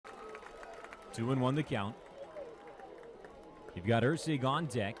2-1 the count. You've got Ursig on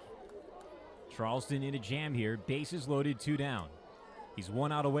deck. Charleston in a jam here. Bases loaded, 2 down. He's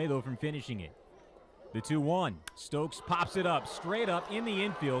 1 out away, though, from finishing it. The 2-1. Stokes pops it up, straight up in the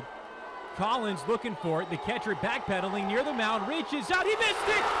infield. Collins looking for it. The catcher backpedaling near the mound. Reaches out. He missed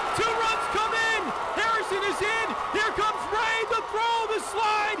it. 2 runs come in. Harrison is in. Here comes Ray. The throw, the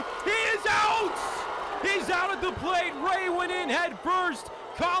slide. He is out. He's out at the plate. Ray went in head first.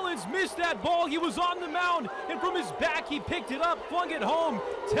 Collins missed that ball. He was on the mound, and from his back, he picked it up, flung it home.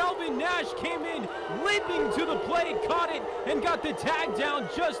 Telvin Nash came in, leaping to the plate, caught it, and got the tag down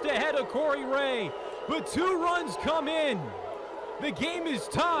just ahead of Corey Ray. But 2 runs come in. The game is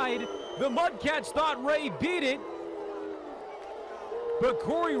tied. The Mudcats thought Ray beat it, but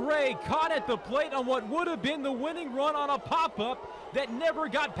Corey Ray caught at the plate on what would have been the winning run on a pop-up that never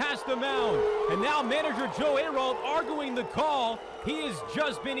got past the mound. And now manager Joe Arald arguing the call. He has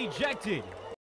just been ejected.